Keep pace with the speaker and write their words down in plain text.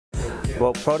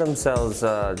Well, Prodim sells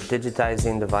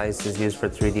digitizing devices used for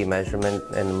 3D measurement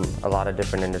in a lot of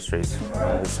different industries.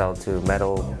 We sell to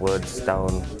metal, wood,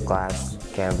 stone, glass,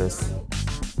 canvas.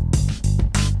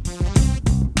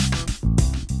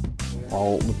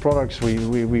 Well, the products, we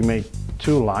make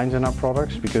two lines in our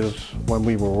products, because when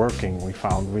we were working, we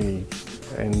found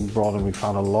in Prodim we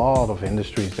found a lot of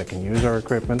industries that can use our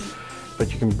equipment,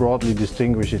 but you can broadly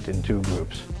distinguish it in two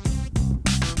groups.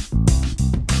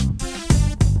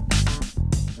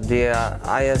 The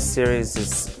IS series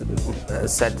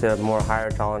is set to more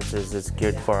higher tolerances. It's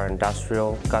geared for our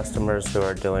industrial customers who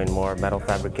are doing more metal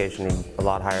fabrication in a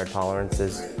lot higher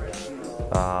tolerances.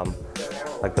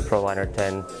 Like the Proliner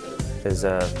 10 is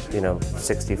a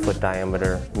 60-foot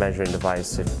diameter measuring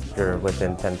device if you're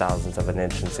within 10,000ths of an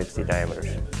inch in 60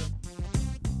 diameters.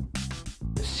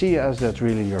 CS, that's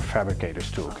really your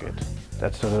fabricator's toolkit.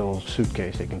 That's a little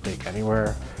suitcase they can take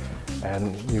anywhere,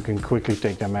 and you can quickly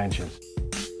take dimensions.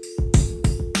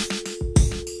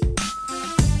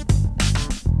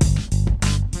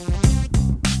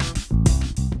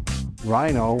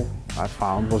 Rhino, I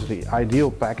found, was the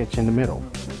ideal package in the middle,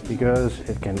 because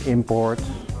it can import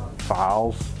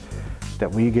files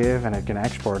that we give, and it can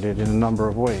export it in a number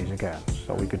of ways again,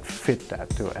 so we could fit that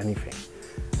to anything.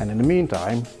 And in the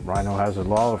meantime, Rhino has a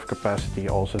lot of capacity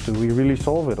also to really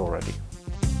solve it already.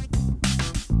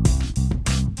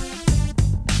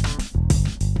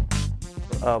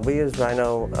 We use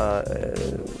Rhino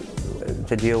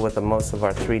to deal with most of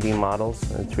our 3D models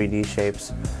and 3D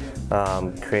shapes,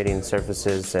 creating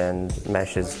surfaces and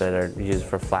meshes that are used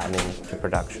for flattening to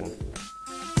production.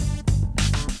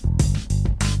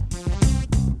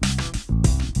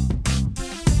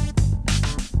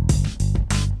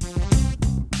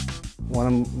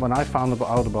 When I found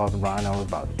out about Rhino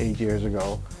about 8 years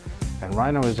ago, and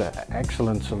Rhino is an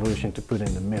excellent solution to put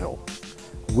in the middle.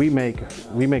 We make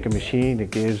a machine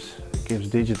that gives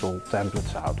digital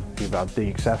templates out, give out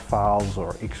DXF files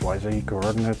or XYZ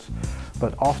coordinates,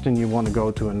 but often you want to go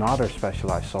to another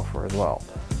specialized software as well.